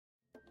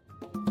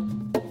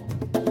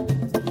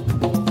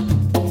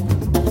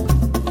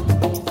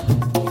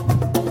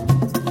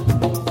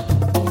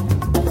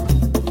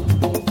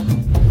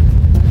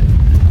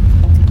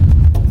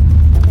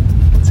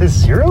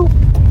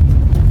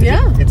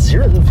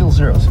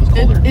double zeros. It was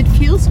colder. It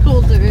feels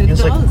colder. It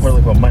feels does. like more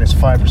like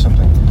 -5 or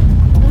something.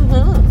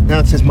 Uh-huh. Now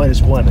it says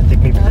 -1. I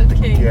think maybe.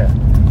 Okay. Yeah.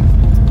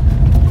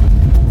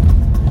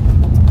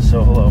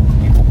 So hello.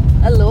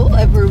 Hello,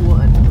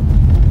 everyone.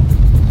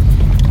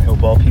 I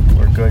hope all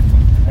people are good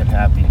and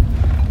happy.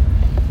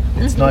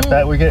 It's not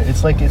that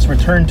it's like it's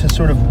returned to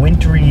sort of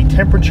wintry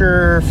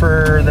temperature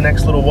for the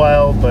next little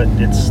while, but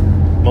it's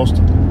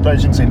I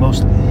shouldn't say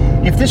most.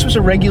 If this was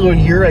a regular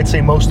year, I'd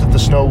say most of the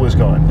snow was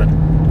gone, but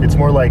it's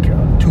more like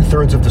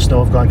 2/3 of the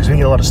snow have gone because we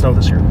get a lot of snow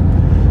this year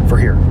for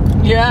here.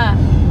 Yeah.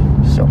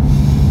 So,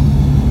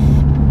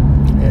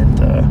 and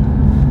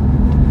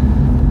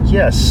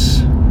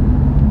yes.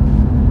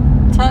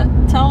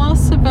 Tell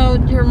us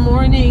about your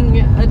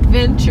morning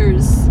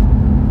adventures.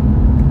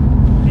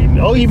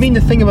 Oh, you mean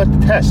the thing about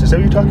the test? Is that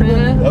what you're talking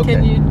about? Okay.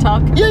 Can you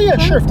talk about Yeah,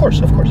 that? sure, of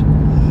course.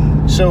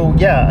 So,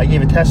 yeah, I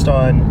gave a test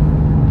on,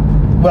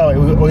 well,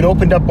 it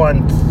opened up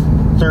on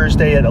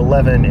Thursday at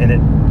 11 and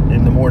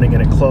in the morning,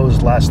 and it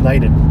closed last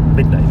night at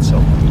midnight.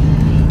 So,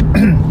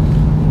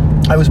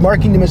 I was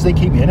marking them as they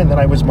came in, and then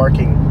I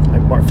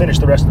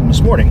finished the rest of them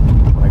this morning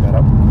when I got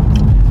up.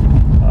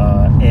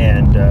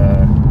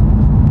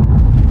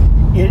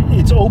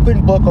 It's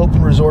open book,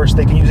 open resource.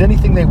 They can use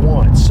anything they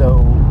want.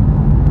 So,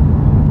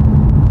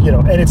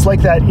 and it's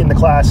like that in the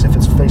class if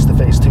it's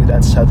face-to-face too.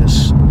 That's how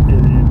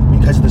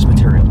because of this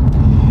material.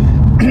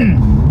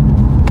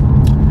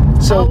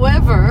 So,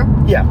 however,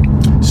 yeah.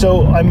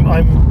 So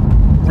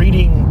I'm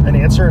reading an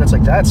answer and it's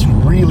like, that's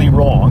really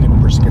wrong, and the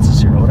person gets a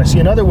 0. And I see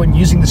another one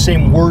using the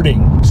same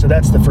wording. So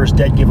that's the first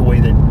dead giveaway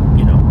that,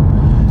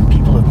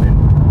 people have been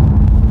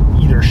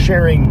either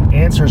sharing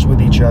answers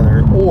with each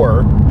other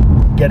or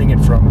getting it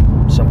from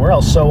somewhere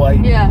else. So I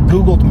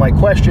Googled my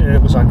question, and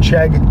it was on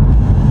Chegg,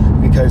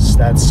 because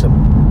that's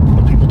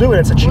what people do. And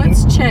it's a cheating.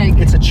 What's Chegg?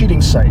 It's a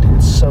cheating site.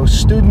 It's so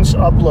students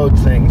upload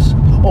things.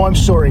 Oh, I'm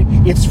sorry.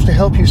 It's to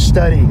help you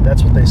study.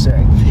 That's what they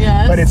say.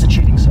 Yes. But it's a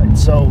cheating site.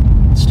 So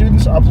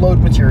students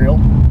upload material,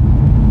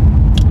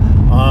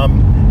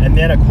 and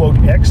then a quote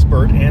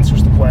expert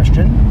answers the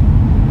question,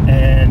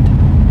 and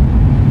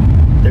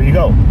there you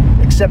go.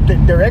 Except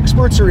that their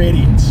experts are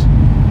idiots.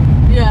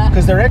 Yeah.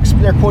 Because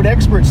their quote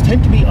experts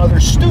tend to be other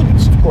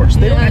students, of course.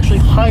 They don't actually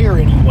hire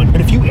anyone. But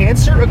if you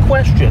answer a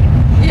question,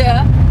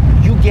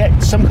 you get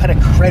some kind of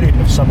credit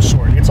of some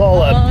sort. It's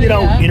all,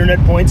 internet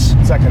points.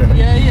 It's that kind of thing.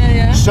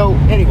 Yeah. So,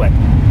 anyway.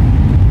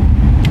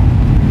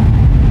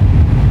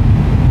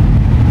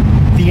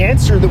 The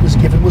answer that was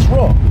given was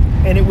wrong.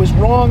 And it was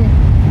wrong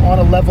on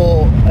a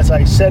level, as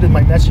I said in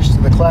my message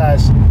to the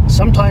class,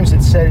 sometimes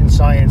it's said in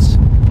science,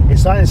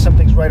 it's not that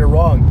something's right or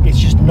wrong, it's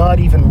just not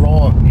even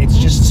wrong.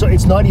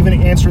 It's not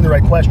even answering the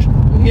right question.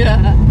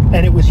 Yeah.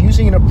 And it was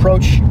using an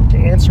approach to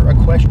answer a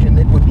question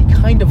that would be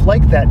kind of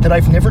like that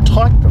I've never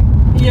taught them.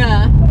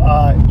 Yeah.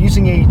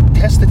 Using a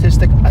test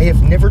statistic I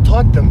have never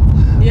taught them.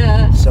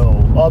 Yeah.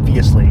 So,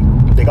 obviously,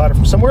 they got it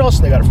from somewhere else,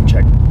 and they got it from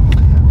Chegg.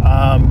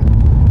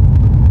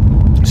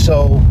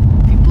 So...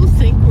 people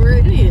think we're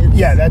idiots.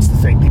 Yeah, that's the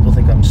thing. People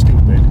think I'm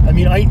stupid. I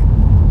mean,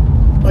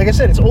 like I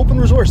said, it's open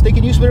resource. They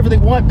can use whatever they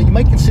want, but you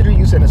might consider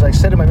using, as I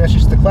said in my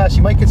message to the class,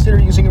 you might consider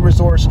using a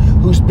resource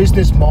whose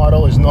business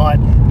model is not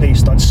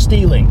based on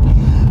stealing.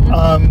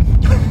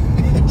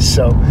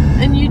 So.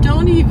 And you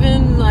don't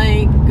even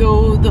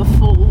go the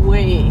full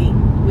way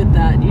with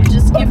that. You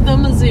just give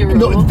them a 0.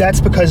 No, that's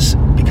because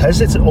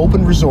it's an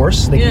open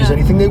resource. They can use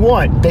anything they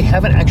want. They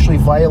haven't actually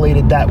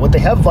violated that. What they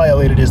have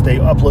violated is they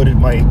uploaded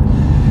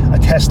a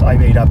test I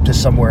made up to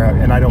somewhere,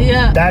 and I don't.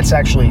 Yeah. That's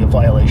actually a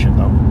violation,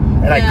 though.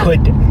 And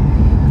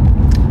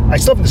I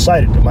still haven't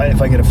decided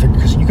if I get a figure,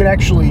 because you can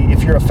actually,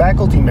 if you're a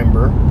faculty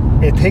member,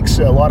 it takes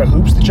a lot of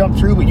hoops to jump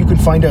through, but you can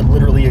find out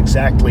literally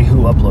exactly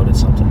who uploaded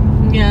something.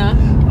 Yeah.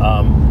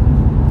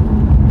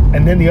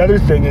 And then the other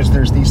thing is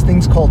there's these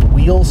things called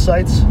wheel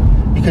sites,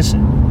 because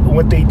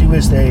what they do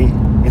is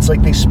it's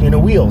like they spin a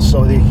wheel.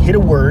 So they hit a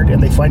word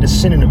and they find a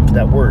synonym for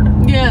that word.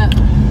 Yeah.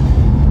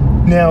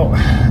 Now,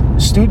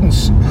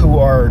 students who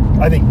are,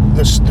 I think,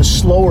 the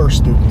slower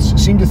students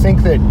seem to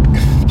think that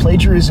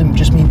plagiarism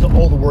just means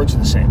all the words are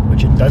the same,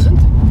 which it doesn't.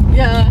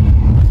 Yeah.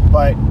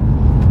 But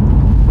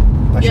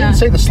I shouldn't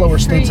say the slower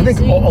students. I think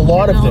a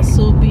lot of them.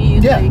 Also be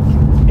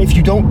if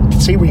you don't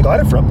say where you got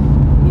it from.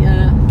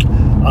 Yeah.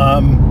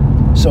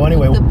 So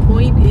anyway. The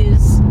point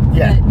is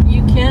that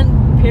you can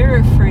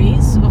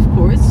paraphrase, of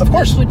course. Of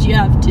course. That's what you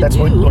have to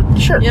do.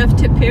 Sure. You have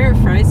to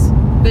paraphrase,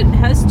 but it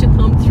has to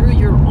come through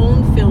your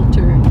own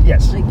filter.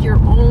 Yes. Like your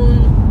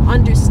own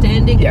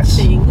understanding of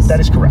things. That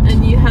is correct.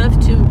 And you have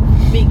to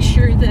make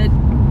sure that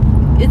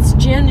it's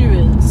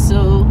genuine.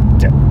 So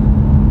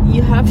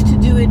you have to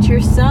do it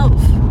yourself.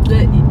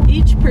 That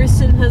each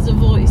person has a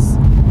voice.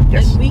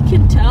 Yes. And we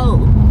can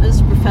tell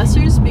as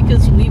professors,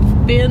 because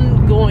we've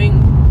been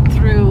going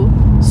through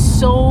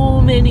so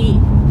many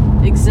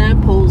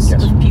examples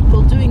of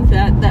people doing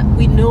that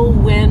we know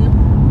when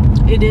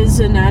it is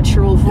a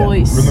natural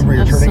voice. Remember,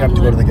 you're turning up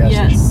to go to the gas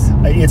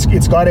station.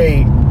 It's got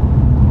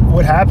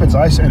what happens,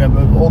 and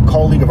an old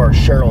colleague of ours,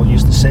 Cheryl,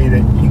 used to say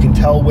that you can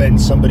tell when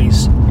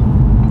somebody's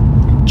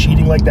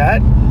cheating like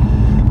that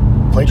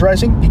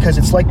plagiarizing because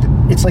it's like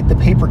the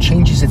paper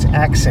changes its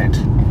accent.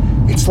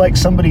 It's like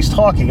somebody's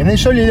talking, and then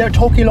suddenly they're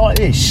talking like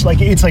this. Like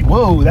it's like,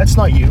 whoa, that's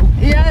not you.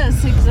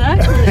 Yes,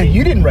 exactly.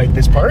 You didn't write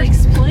this part. And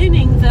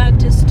explaining that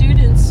to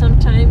students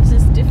sometimes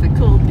is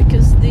difficult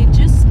because they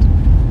just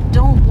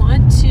don't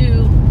want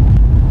to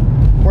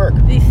work.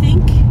 They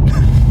think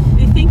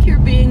you're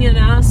being an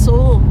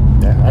asshole,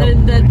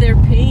 and that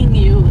they're paying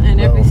you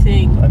and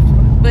everything.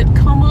 But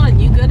come on,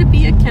 you got to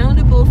be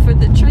accountable for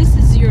the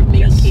choices you're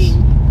making.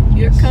 Yes.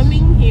 You're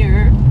coming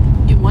here.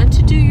 You want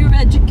to do your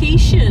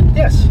education.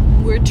 Yes.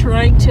 We're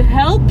trying to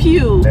help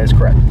you. That is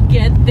correct.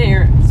 Get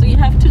there. So you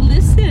have to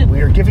listen.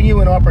 We are giving you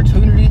an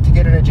opportunity to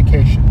get an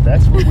education.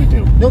 That's what we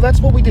do. No, that's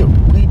what we do.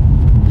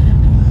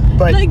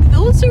 But like,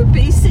 those are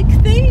basic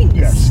things.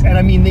 Yes, and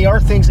I mean, they are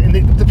things, and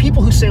the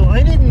people who say, well,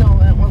 I didn't know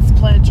that was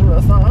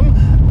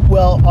plagiarism.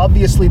 Well,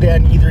 obviously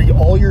then, either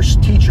all your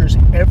teachers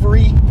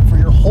for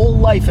your whole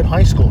life in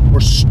high school were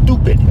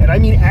stupid. And I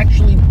mean,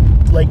 actually,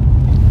 like,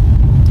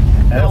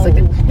 I don't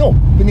think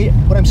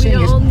what I'm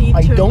saying is,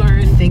 I don't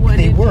think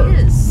they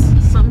were.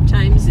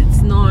 Sometimes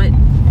it's not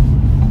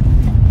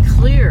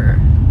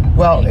clear.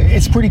 Well,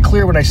 it's pretty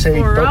clear when I say...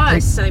 For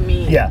us, I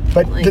mean. Yeah,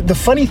 but like, the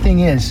funny thing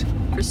is...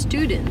 For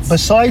students.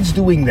 Besides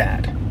doing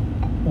that,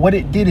 what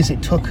it did is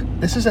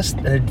this is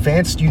an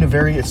advanced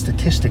univariate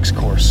statistics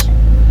course.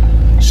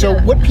 So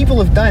what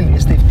people have done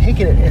is they've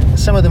taken it, and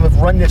some of them have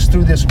run this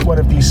through one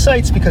of these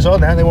sites because,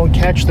 now they won't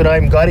catch that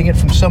I'm getting it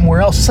from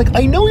somewhere else. It's like,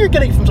 I know you're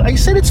getting it from... I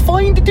said it's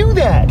fine to do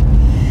that.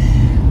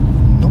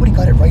 Nobody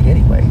got it right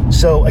anyway.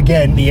 So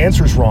again, the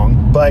answer's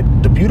wrong, but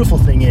the beautiful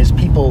thing is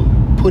people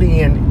putting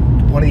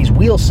in one of these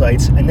wheel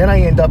sites, and then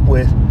I end up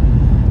with...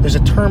 There's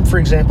a term, for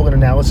example, in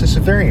analysis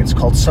of variance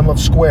called sum of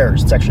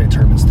squares. It's actually a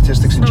term in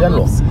statistics in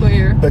general. Sum of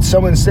square. But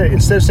someone said,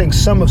 instead of saying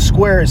sum of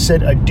squares,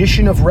 said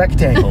addition of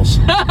rectangles.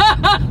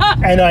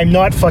 And I'm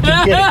not fucking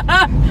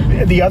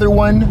kidding. The other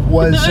one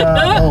was,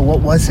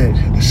 what was it?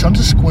 Sums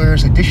of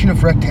squares, addition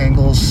of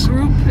rectangles.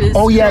 Group is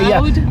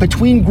crowd.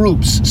 Between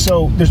groups.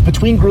 So there's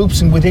between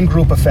groups and within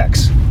group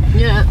effects.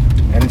 Yeah.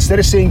 And instead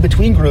of saying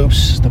between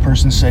groups, the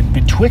person said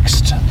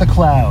betwixt the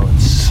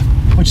clouds.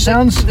 Which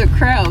sounds... The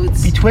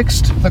crowds.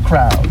 Betwixt the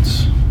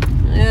crowds.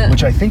 Yeah.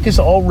 Which I think is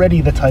already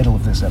the title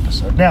of this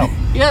episode. Now,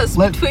 yes,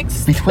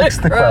 betwixt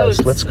the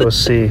crowds. Let's go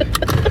see.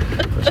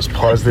 Let's just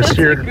pause this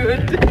here.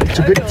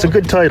 It's a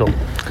good title.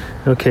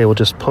 Okay, we'll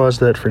just pause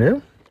that for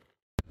now.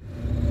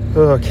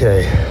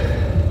 Okay.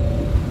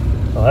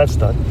 Well, that's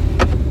done.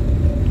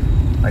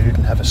 I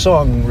didn't have a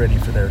song ready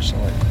for there, so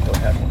I don't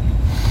have one.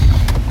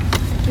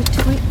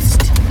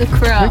 Betwixt the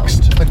crowds.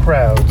 Betwixt the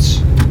crowds.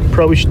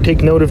 Probably should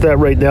take note of that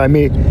right now.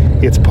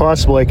 It's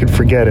possible I could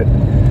forget it.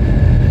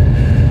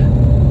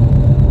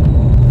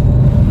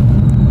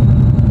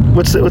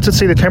 What's it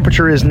say the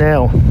temperature is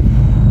now?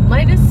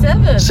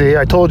 -7. See,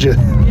 I told you.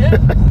 Yeah.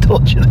 I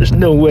told you there's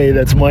no way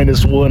that's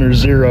 -1 or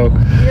 0.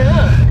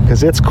 Yeah.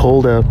 Because it's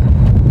cold out.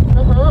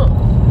 Uh-huh.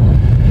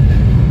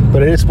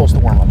 But it is supposed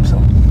to warm up,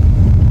 so.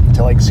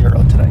 To like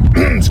 0 today.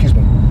 Excuse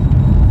me.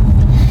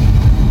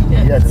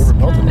 Yeah, it's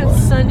kind of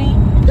sunny.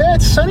 Yeah,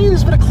 it's sunny.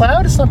 There's a bit of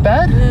cloud. It's not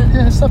bad.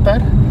 Yeah, it's not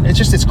bad. It's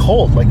just it's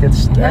cold. Like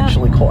it's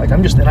actually cold. Like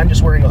I'm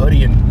just wearing a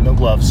hoodie and no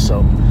gloves.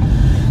 So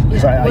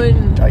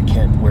I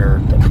can't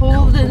wear the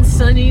cold and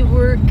sunny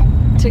work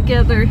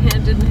together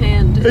hand in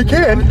hand in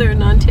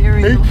Northern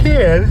Ontario. It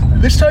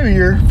can. This time of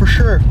year for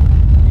sure.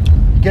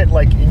 You get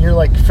in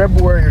your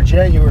February or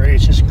January,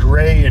 it's just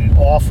gray and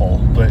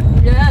awful. But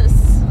yes.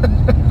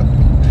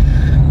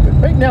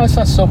 Right now, it's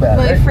not so bad.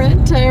 My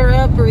friend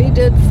Tara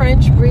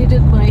French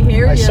braided my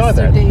hair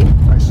yesterday.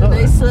 I saw that.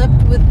 I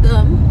slept with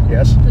them.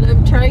 Yes. And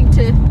I'm trying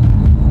to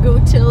go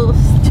till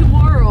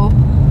tomorrow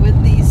with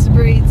these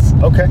braids.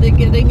 Okay. They're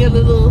getting a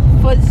little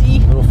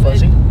fuzzy. A little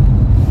fuzzy?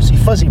 See,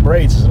 fuzzy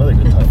braids is another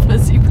good title.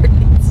 Fuzzy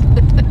braids.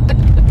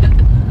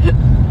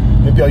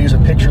 Maybe I'll use a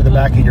picture of the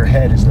back of your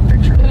head as the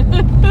picture.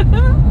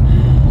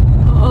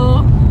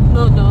 Oh,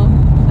 no.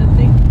 I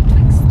think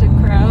betwixt the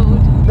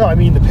crowd. No, I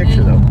mean the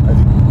picture, though.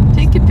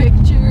 Take a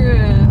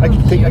picture. I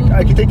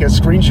can take a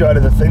screenshot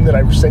of the thing that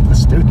I sent the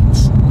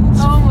students.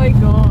 Oh my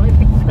god!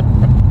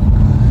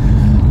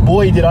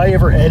 Boy, did I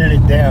ever edit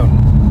it down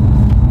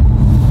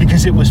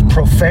because it was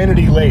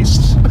profanity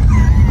laced.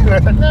 I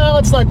thought, no,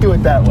 let's not do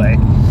it that way.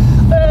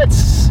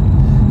 Let's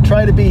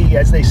try to be,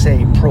 as they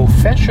say,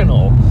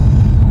 professional.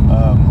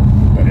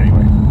 But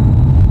anyway,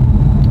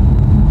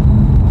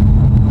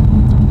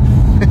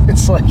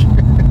 it's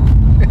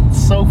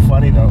so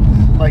funny though.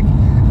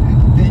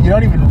 You're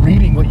not even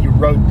reading what you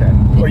wrote then.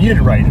 Or you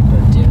didn't write it,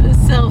 but... Do a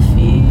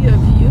selfie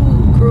of you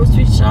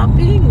grocery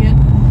shopping.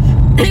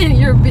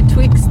 You're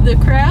betwixt the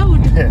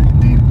crowd. Yeah,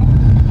 indeed.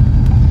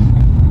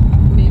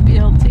 Maybe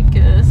I'll take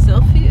a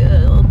selfie.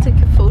 I'll take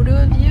a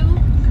photo of you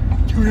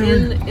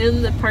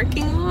in the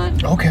parking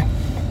lot. Okay.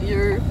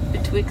 You're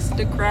betwixt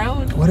the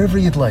crowd. Whatever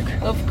you'd like.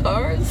 Of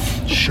cars.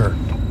 Sure.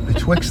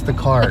 Betwixt the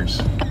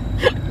cars.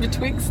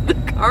 Betwixt the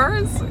cars.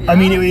 Ours? I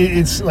mean,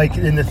 it's like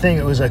in the thing.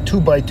 It was a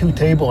 2x2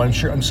 table.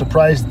 I'm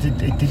surprised it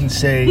didn't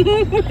say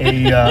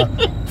a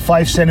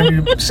 5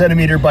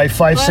 centimeter by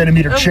 5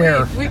 centimeter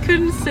chair. We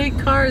couldn't say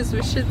cars.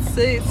 We should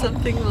say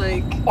something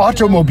like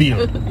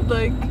automobile,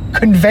 like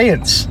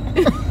conveyance.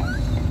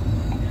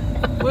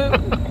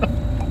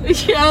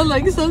 Yeah,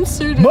 like some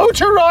sort of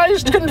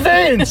motorized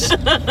conveyance. You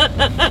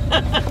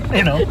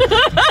know.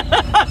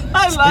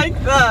 I like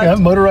that. Yeah,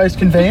 motorized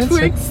conveyance.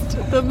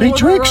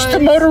 Betwixt the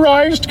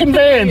motorized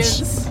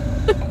conveyance.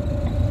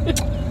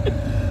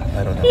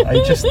 I don't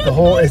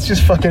know. It's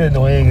just fucking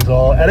annoying is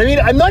all. And I mean,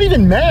 I'm not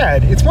even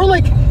mad. It's more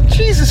like,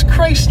 Jesus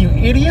Christ, you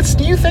idiots.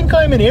 Do you think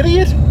I'm an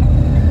idiot?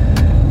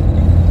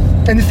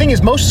 And the thing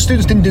is, most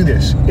students didn't do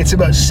this. It's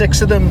about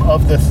 6 of them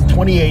of the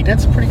 28.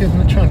 That's a pretty good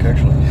chunk,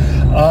 actually.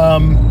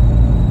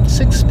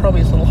 6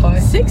 probably is a little high.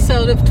 6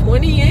 out of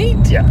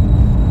 28? Yeah.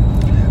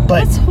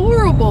 But that's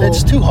horrible.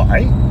 It's too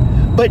high.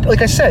 But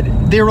like I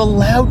said, they're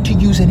allowed to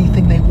use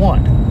anything they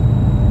want.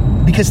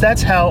 Because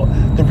that's how,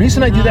 the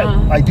reason I do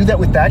that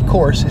with that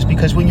course is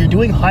because when you're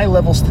doing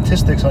high-level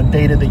statistics on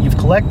data that you've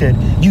collected,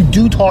 you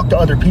do talk to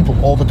other people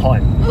all the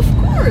time. Of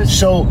course.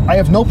 So I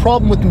have no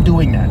problem with them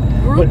doing that.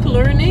 Group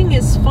learning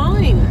is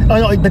fine. Oh,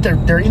 no, but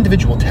they're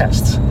individual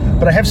tests.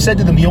 But I have said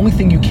to them, the only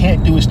thing you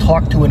can't do is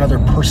talk to another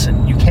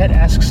person. You can't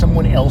ask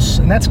someone else,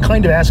 and that's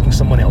kind of asking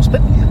someone else.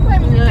 But I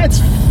mean, that's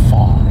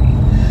fine.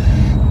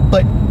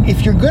 But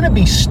if you're going to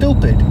be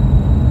stupid,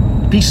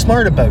 be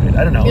smart about it.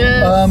 I don't know.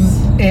 Yes.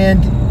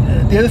 And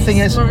the other thing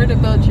is... smart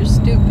about your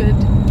stupid.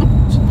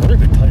 It's another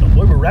good title.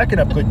 Boy, we're racking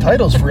up good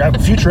titles for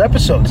future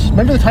episodes.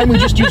 Remember the time we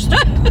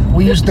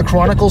used the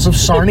Chronicles of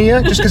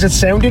Sarnia just because it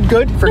sounded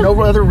good for no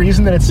other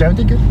reason than it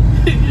sounded good?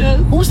 Yes.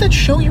 What was that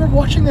show you were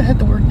watching that had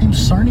the word named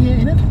Sarnia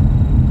in it?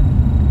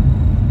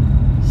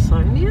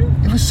 Sarnia?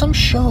 It was some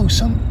show,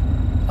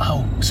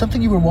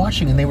 something you were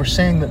watching, and they were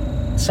saying that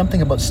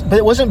something about, but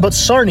it wasn't about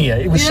Sarnia.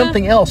 It was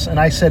something else, and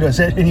I said, "Is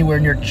it anywhere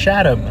near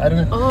Chatham?" I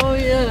don't know. Oh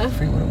yeah. I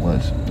forget what it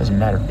was. Doesn't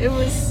matter. It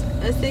was.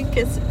 I think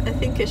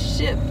a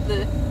ship.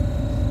 The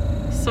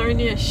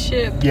Sarnia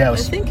ship. Yeah. I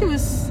think it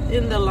was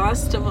in The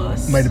Last of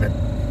Us. Might have been.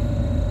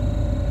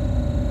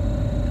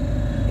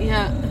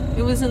 Yeah,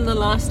 it was in The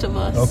Last of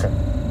Us. Okay.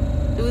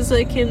 It was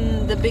like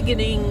in the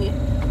beginning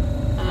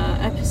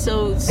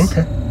episodes.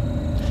 Okay.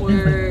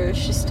 Where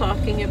she's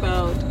talking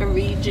about a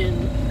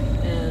region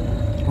and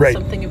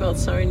something about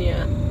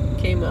Sarnia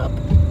came up.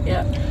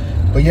 Yeah.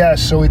 But yeah,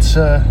 so it's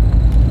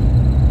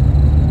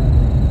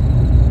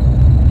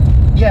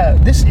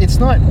it's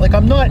not like,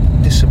 I'm not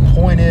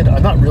disappointed.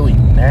 I'm not really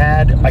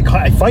mad.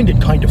 I find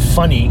it kind of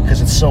funny because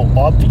it's so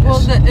obvious.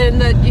 Well,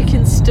 and that you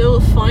can still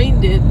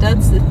find it.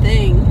 That's the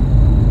thing.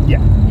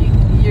 Yeah.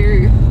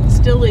 You're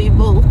still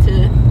able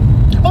to.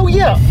 Oh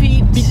yeah.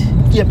 Defeat.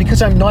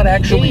 Because I'm not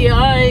actually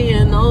AI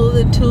and all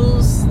the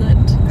tools that.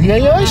 The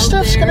AI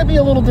stuff's going to be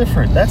a little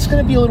different. That's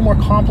going to be a little more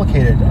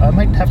complicated. I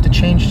might have to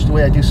change the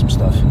way I do some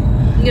stuff.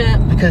 Yeah.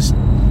 Because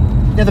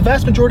the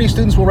vast majority of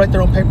students will write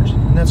their own papers,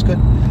 and that's good.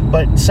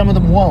 But some of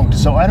them won't.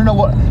 So I don't know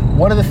what.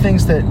 One of the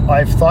things that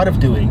I've thought of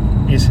doing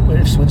is,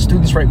 when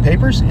students write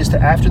papers, is to,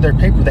 after their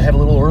paper, they have a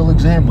little oral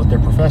exam with their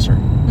professor.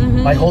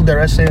 Mm-hmm. I hold their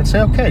essay and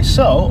say, okay,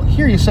 so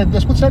here you said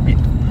this. What's that mean?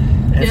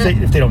 And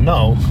if they don't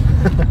know.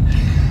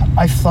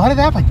 I've thought of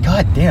that, but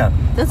goddamn,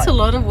 that's a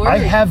lot of work. I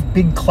have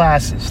big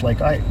classes,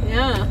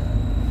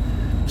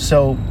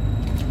 So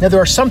now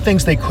there are some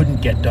things they couldn't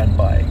get done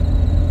by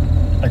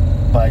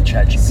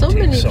ChatGPT. So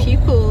many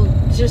people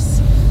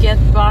just get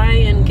by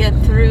and get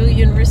through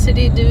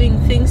university doing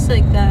things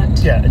like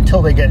that. Yeah,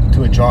 until they get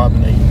to a job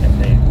and they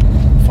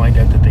find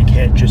out that they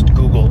can't just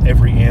Google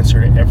every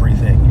answer to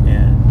everything.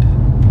 And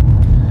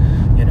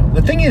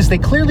the thing is, they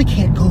clearly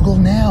can't Google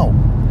now.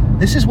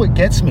 This is what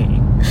gets me.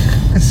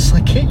 It's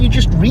like, can't you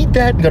just read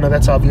that and go, no,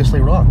 that's obviously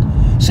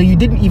wrong. So you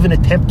didn't even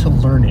attempt to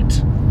learn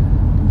it.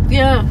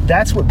 Yeah.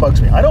 That's what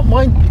bugs me. I don't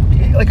mind.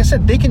 Like I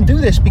said, they can do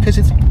this because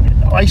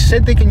I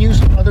said they can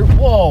use other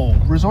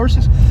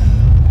resources.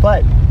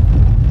 But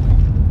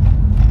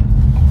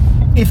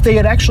if they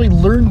had actually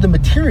learned the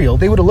material,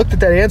 they would have looked at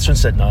that answer and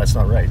said, no, that's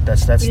not right.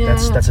 That's a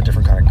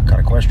different kind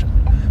of question.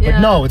 But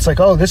no, it's like,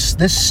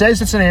 this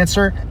says it's an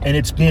answer, and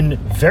it's been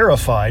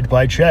verified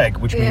by Chegg,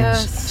 which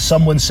means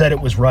someone said it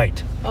was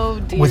right. Oh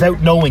dear. Without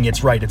knowing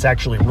it's right, it's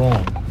actually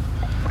wrong.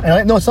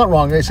 And no, it's not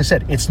wrong. As I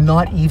said, it's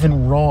not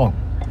even wrong.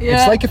 Yeah.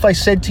 It's like if I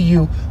said to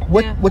you,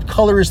 what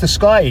color is the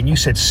sky? And you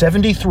said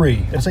 73.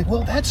 And it's like,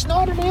 well, that's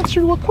not an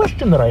answer to a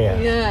question that I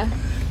asked. Yeah.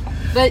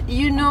 But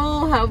you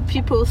know how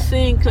people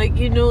think,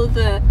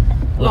 the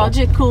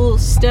logical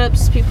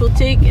steps people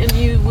take, and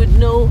you would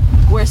know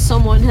where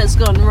someone has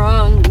gone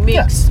wrong,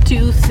 mix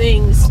two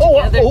things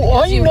together,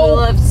 because you will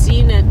have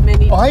seen it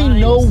many times. I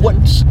know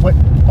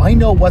I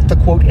know what the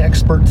quote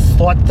expert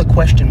thought the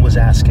question was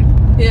asking.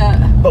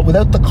 Yeah. But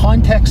without the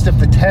context of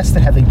the test,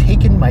 and having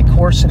taken my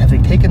course and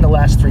having taken the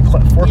last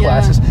four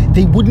classes,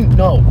 they wouldn't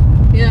know.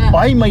 Yeah.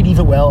 I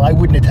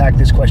wouldn't attack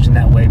this question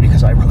that way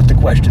because I wrote the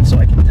question, so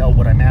I can tell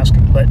what I'm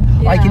asking. But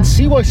I can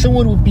see why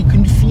someone would be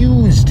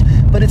confused.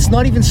 But it's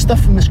not even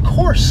stuff from this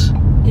course.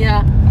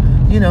 Yeah.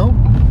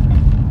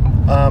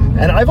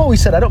 And I've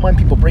always said I don't mind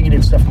people bringing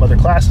in stuff from other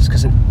classes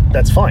because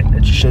that's fine.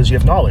 It just shows you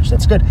have knowledge.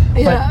 That's good.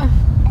 Yeah.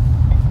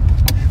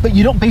 But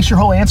you don't base your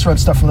whole answer on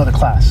stuff from another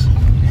class.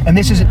 And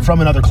this isn't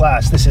from another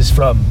class. This is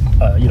from,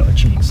 a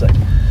cheating site.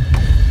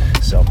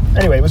 So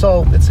anyway, it was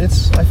all.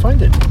 It's. I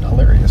find it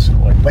hilarious.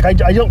 Like I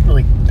don't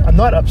really. I'm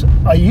not upset.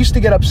 I used to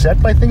get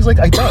upset by things like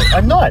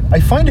I'm not. I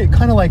find it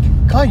kind of like,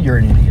 God, you're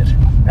an idiot,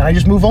 and I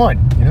just move on.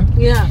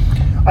 Yeah.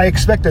 I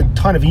expect a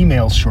ton of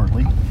emails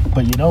shortly,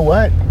 but you know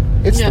what?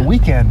 It's the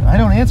weekend. I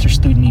don't answer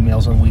student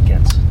emails on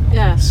weekends.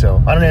 Yeah.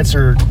 So I don't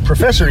answer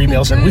professor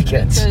emails on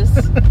weekends.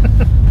 Because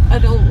I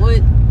don't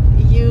want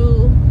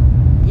you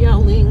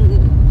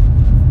yelling,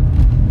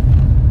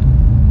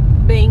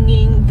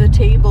 banging the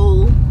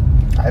table.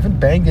 I haven't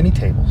banged any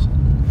tables.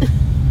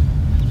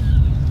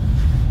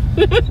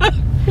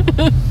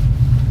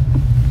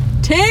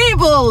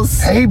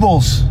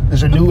 Tables!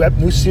 There's a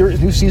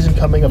new season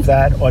coming of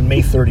that on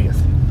May 30th.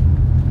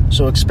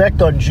 So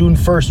expect on June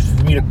 1st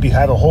for me to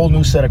have a whole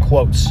new set of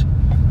quotes.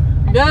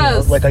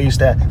 Yes. Like I used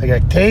to have.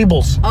 Like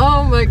tables.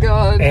 Oh my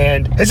God.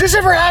 And has this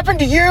ever happened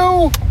to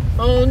you?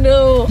 Oh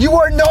no. You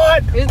are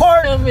not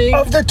part of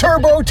the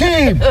turbo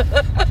team.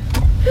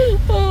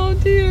 Oh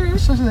dear.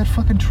 Listen to that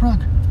fucking truck.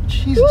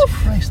 Jesus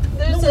Christ.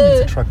 There's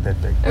a truck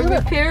that big. A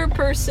repair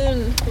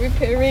person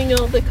repairing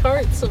all the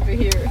carts over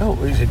here.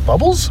 Oh, is it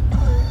Bubbles?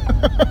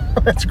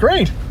 That's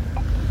great.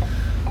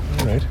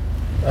 All right.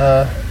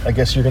 I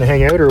guess you're going to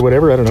hang out or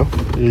whatever. I don't know.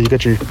 You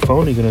got your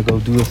phone. You're going to go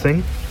do a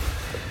thing.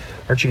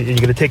 Aren't you going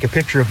to take a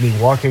picture of me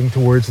walking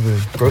towards the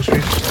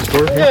grocery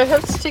store? Yeah, I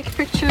have to take a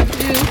picture of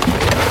you.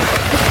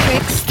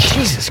 Fix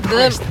Jesus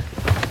Christ.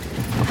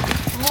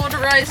 The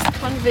motorized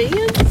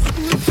conveyance?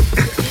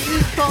 What do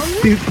you call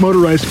it?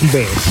 Motorized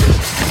conveyance.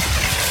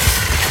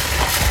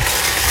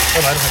 Oh,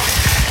 I don't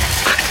have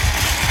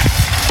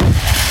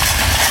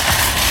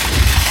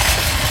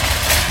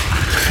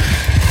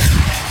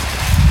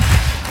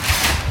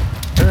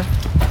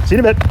See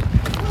you in a bit.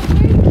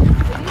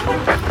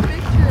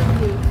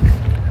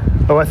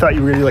 Oh, I thought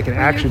you were going to do like an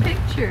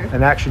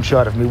action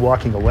shot of me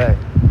walking away.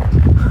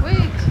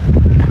 Wait.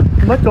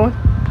 I'm not going.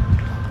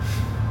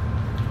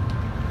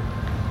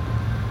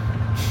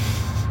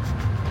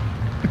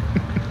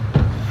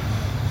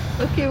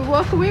 Okay,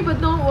 walk away, but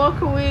don't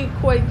walk away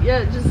quite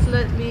yet. Just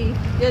let me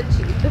get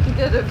you.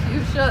 Get a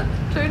few shots.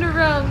 Turn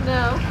around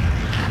now.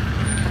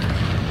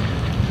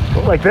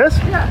 Like this?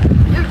 Yeah,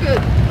 you're good.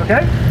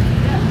 Okay?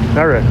 Yeah.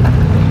 All right.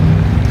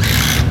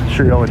 I'm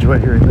sure y'all enjoy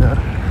hearing that.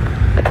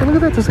 Hey,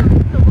 look at that.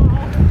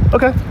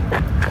 Okay.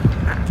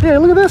 Yeah,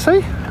 look at this,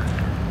 eh?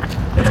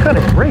 It's kind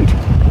of great.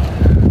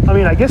 I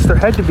mean, I guess there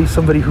had to be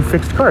somebody who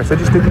fixed cars. I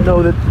just didn't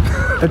know that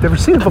I'd never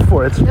seen it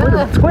before. It's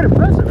quite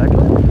impressive,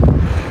 actually.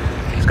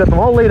 It's got them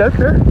all laid out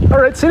there. All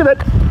right, see you in a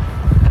bit.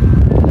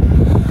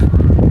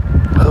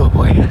 Oh,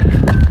 boy.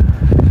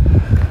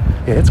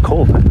 Yeah, it's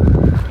cold, man.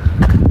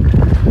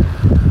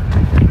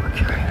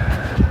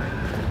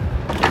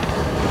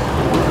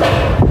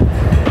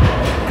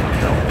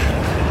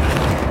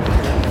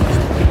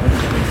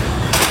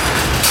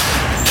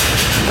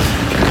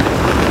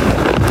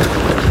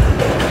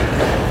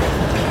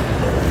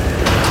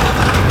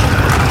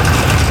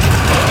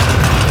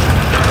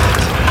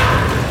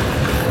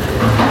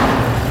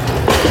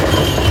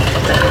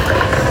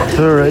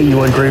 All right, you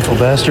ungrateful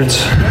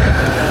bastards.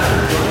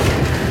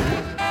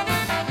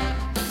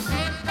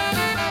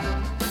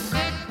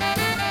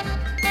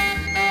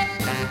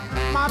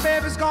 My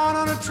baby's gone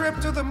on a trip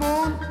to the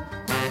moon,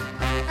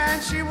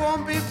 and she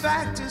won't be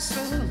back too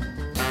soon.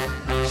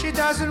 She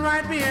doesn't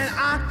write me and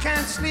I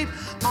can't sleep.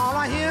 All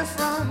I hear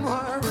from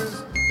her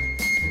is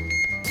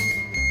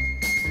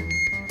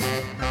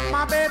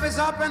my baby's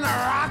up in a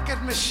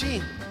rocket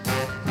machine.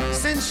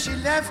 Since she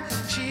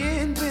left, she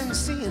ain't been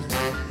seen.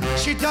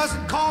 She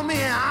doesn't call me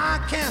and I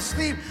can't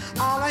sleep.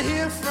 All I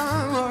hear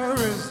from her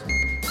is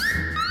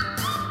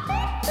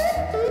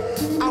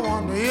I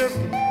wonder if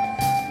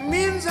it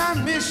means I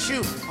miss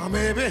you, or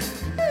maybe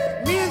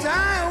means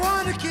I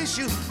want to kiss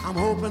you. I'm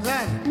hoping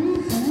that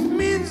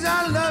means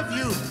I love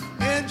you,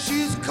 and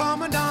she's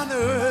coming down to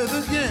earth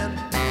again.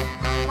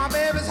 My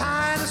baby's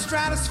high in the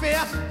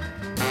stratosphere.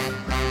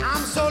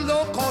 I'm so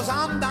low 'cause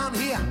I'm down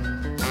here.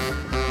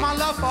 My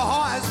love for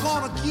her is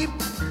gonna keep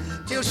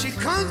till she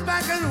comes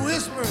back and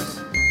whispers.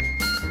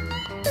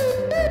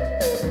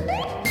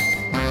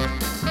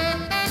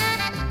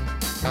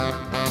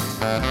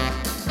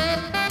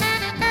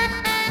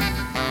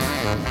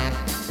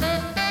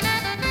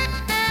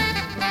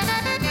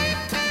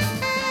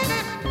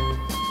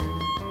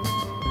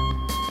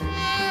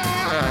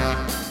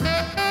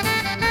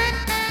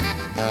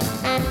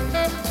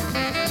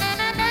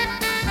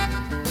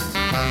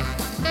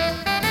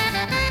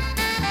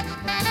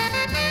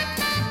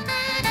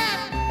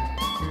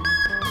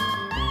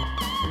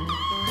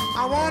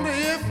 I wonder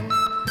if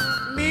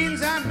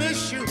means I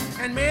miss you,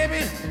 and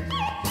maybe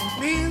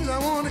means I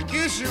want to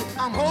kiss you.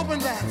 I'm hoping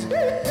that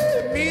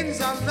it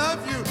means I love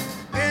you,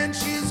 and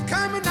she's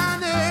coming down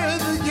to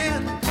earth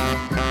again.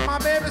 My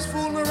baby's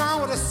fooling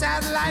around with a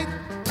satellite.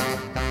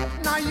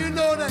 Now you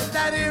know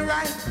that ain't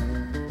right.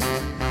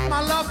 my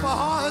love for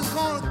her is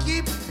gonna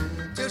keep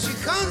till she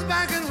comes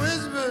back and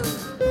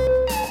whispers.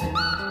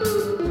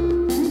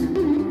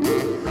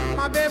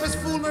 My baby's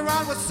fooling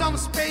around with some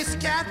space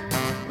cat.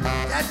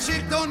 That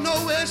chick don't know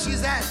where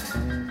she's at.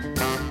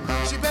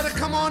 She better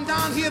come on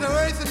down here to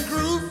earth and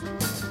groove.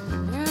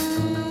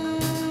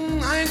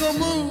 I ain't gonna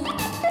move.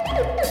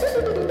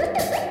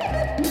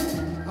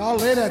 I'll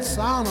lay that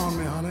sound on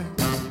me, honey.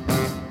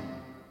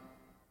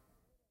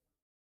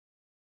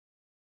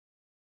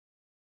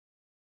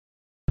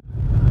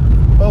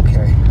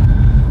 Okay.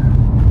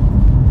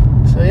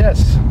 So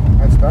yes,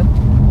 that's done.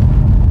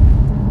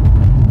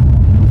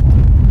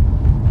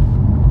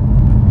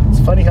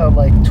 It's funny how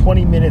like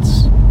 20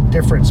 minutes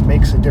difference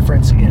makes a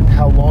difference in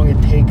how long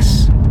it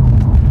takes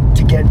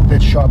to get the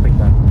shopping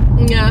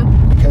done. Yeah.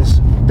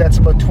 Because that's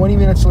about 20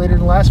 minutes later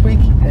than last week,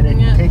 and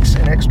it takes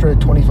an extra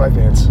 25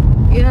 minutes.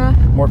 Yeah.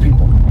 More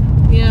people.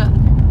 Yeah.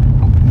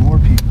 More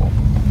people.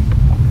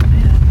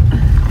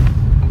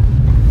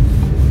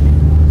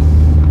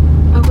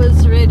 I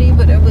was ready,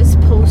 but I was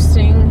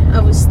posting. I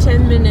was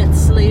 10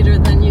 minutes later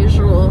than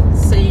usual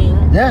saying,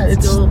 Yeah,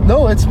 let's it's go.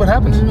 no, it's what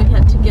happens. And we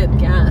had to get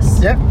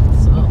gas. Yeah.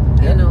 So,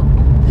 Yeah. you know.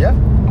 Yeah.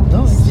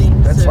 No,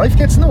 that's So- life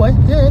gets in the way.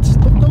 Yeah, it's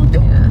no big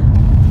deal. Yeah.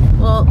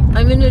 Well,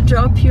 I'm going to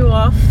drop you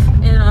off,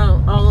 and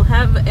I'll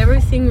have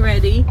everything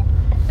ready,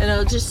 and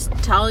I'll just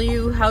tell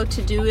you how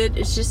to do it.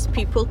 It's just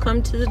people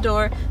come to the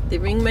door, they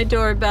ring my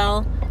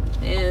doorbell,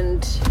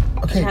 and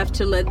I have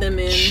to let them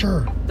in.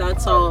 Sure.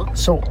 That's all.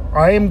 So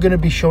I am going to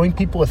be showing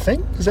people a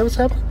thing? Is that what's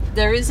happening?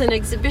 There is an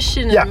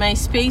exhibition in my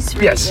space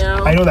right Yes,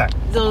 now. I know that.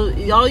 So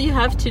all you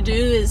have to do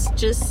is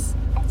just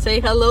say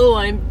hello.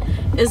 I'm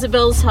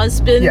Isabel's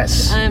husband.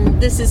 Yes.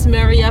 This is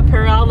Maria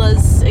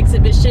Perala's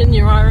exhibition.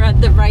 You are at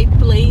the right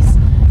place.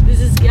 This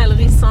is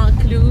Galerie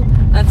Saint-Cloud.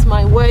 That's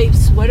my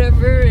wife's,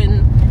 whatever,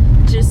 and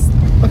just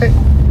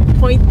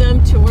point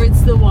them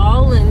towards the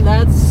wall, and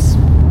that's,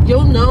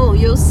 you'll know.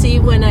 You'll see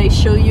when I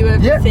show you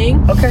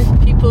everything. Yeah. Okay.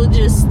 People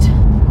just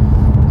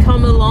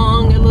come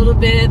along a little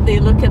bit. They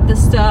look at the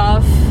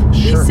stuff.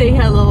 They say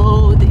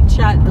hello. They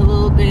chat a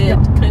little bit,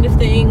 kind of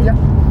thing. Yeah.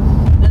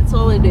 That's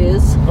all it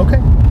is. Okay.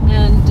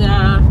 And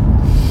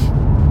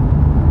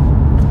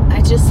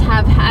I just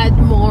have had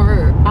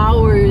more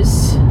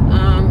hours,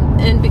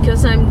 and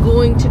because I'm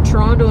going to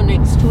Toronto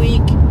next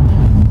week,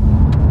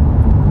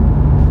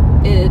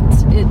 it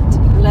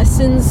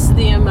lessens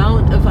the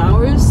amount of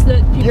hours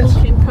that people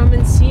can come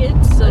and see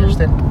it. So I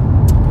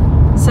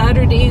understand.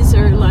 Saturdays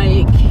are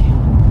like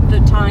the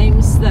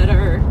times that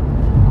are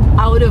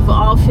out of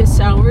office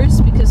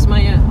hours, because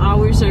my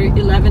hours are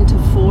 11 to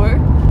 4.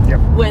 Yep.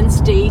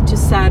 Wednesday to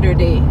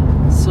Saturday.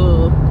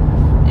 So,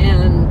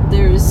 and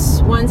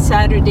there's one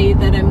Saturday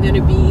that I'm going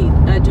to be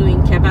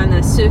doing Cabane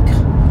à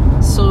Sucre.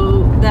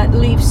 So that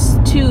leaves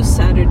 2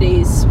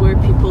 Saturdays where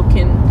people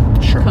can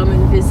come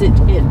and visit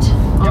it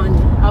on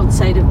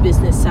outside of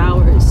business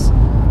hours.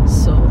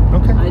 So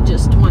I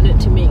just wanted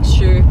to make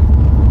sure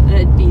that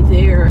I'd be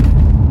there.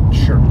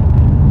 Sure.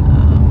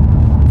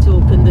 To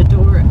open the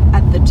door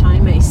at the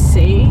time I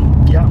say.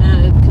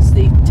 Yeah. Because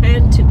they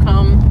tend to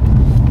come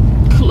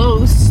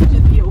close to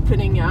the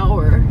opening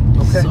hour.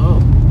 Okay.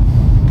 So,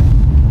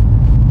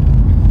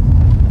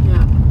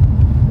 yeah.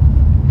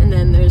 And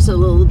then there's a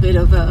little bit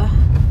of a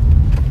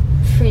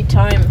free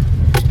time.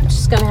 I'm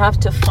just gonna have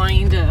to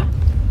find a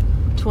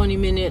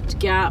 20-minute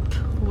gap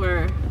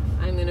where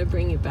I'm gonna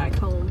bring you back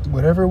home.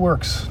 Whatever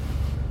works.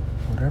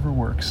 Whatever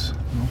works.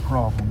 No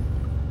problem.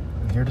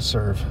 I'm here to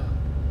serve.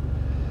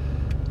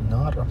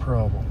 Not a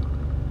problem.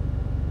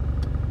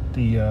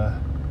 The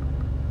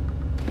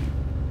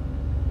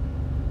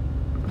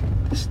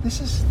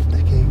this is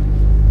okay.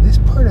 This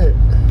part of,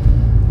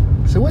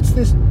 so what's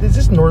this? Is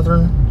this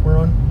Northern we're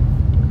on?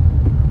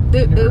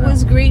 It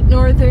was Great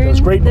Northern. It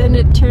was Great then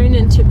Northern. it turned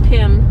into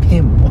Pym.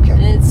 Pym, okay.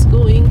 And it's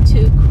going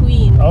to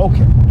Queen.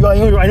 Okay.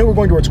 I know we're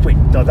going towards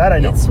Queen. No, that I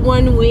know. It's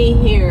one way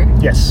here.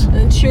 Yes.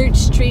 And Church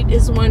Street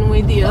is one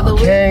way the other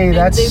way. Okay, and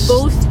that's... they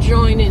both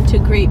join into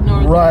Great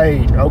Northern.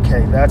 Right.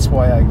 Okay. That's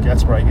where I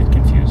get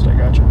confused. I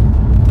gotcha.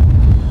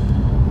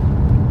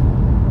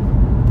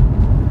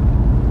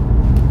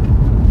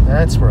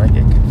 That's where I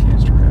get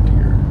confused around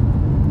here.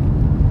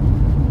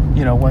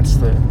 You know, once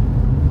the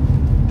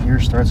year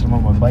starts and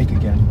I'm on my bike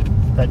again,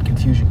 that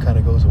confusion kind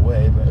of goes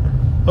away. But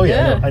oh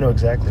yeah, I know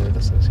exactly what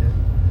this is. Yeah.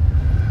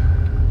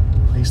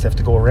 I used to have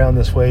to go around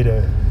this way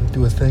to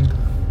do a thing.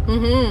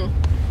 Mm-hmm.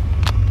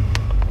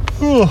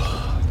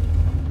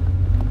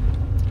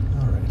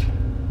 All right.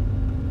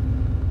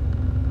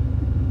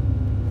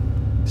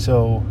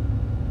 So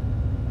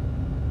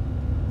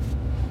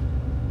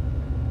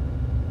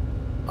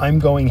I'm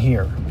going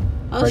here.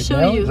 I'll right show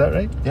now? you. Is that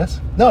right? Yes?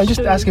 No, I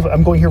just Show asked you. if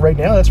I'm going here right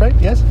now. That's right?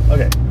 Yes?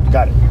 Okay.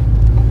 Got it.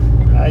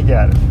 I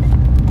got it.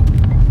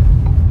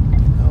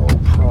 No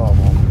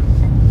problem.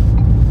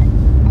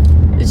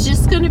 It's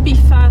just going to be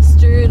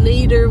faster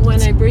later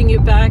when I bring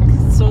you back,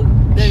 so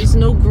there's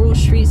no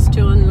groceries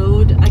to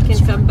unload. I can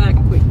come back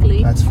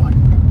quickly. That's fine.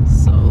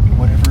 So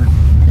Whatever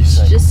you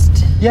say. it's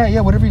just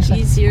Yeah, whatever you say.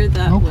 easier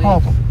that No way.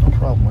 problem. No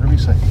problem. Whatever you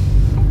say.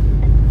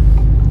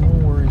 No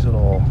worries at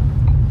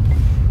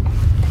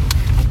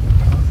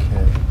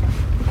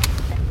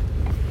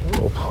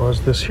pause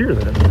this here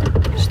then.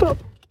 Stop.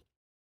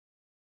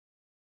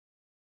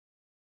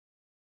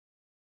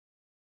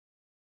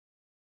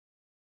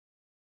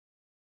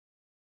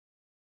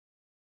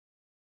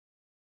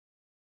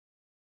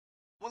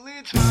 Well,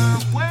 it's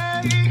my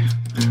way,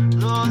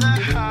 Lord, the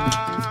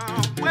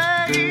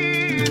highway.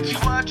 It's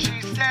what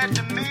she said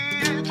to me,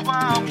 it's why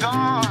I'm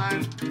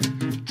gone.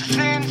 To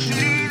Sin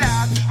City,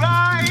 that's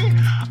right.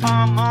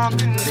 I'm on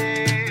the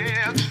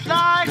next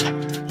flight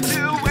to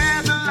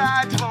where the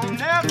lights will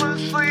never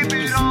sleep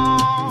at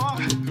all.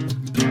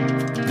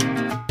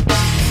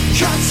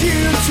 'Cause you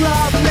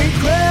drive me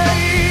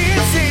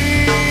crazy,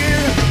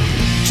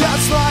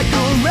 just like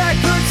a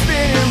record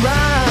spinning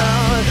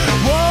round.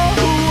 Whoa,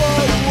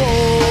 whoa,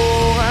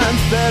 whoa, and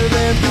it's better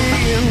than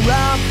being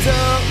wrapped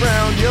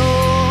around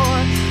your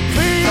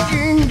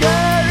fingers.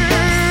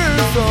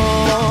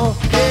 Oh,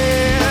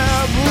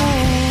 yeah, ooh.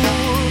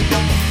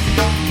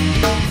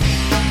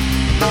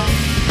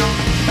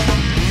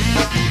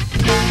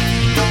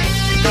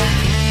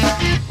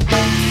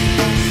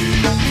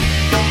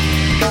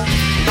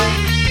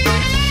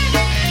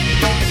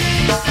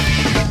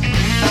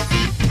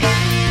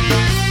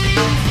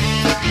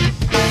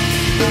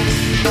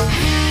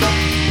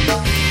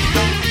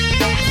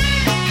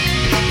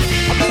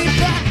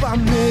 By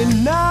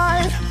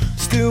midnight,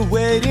 still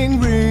waiting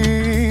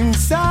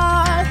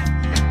ringside,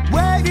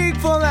 waiting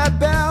for that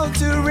bell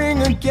to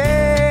ring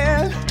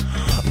again.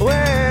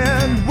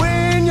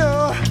 When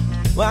you're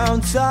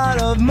outside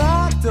of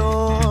my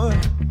door,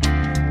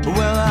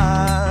 well,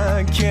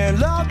 I can't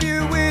love you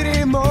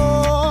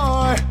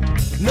anymore.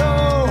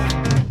 No,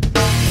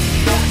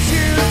 'cause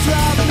you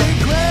drive me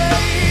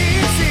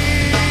crazy,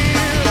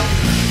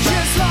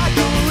 just like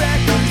a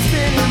record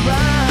spinning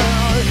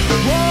round.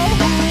 Whoa,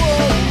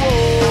 whoa,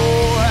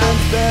 whoa, and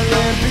it's better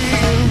than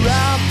being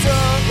wrapped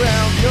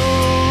around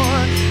your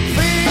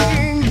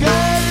fingers.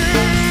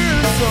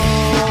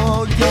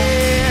 Oh,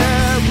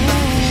 yeah,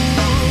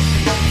 ooh.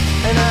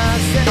 And I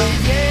say,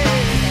 yeah.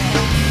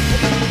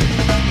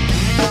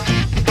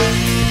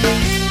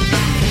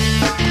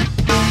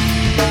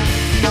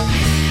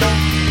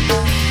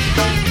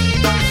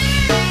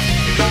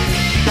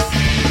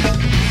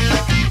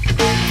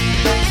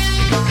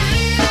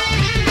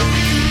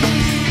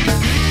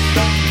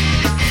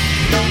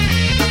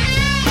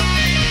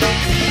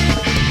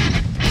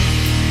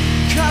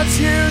 Cause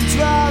you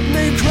drive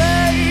me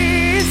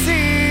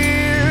crazy,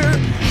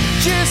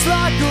 just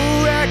like a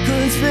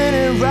record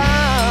spinning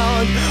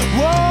round.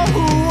 Whoa,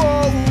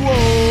 whoa,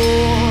 whoa,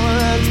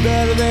 that's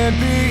better than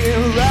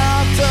being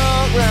wrapped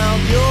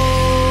around your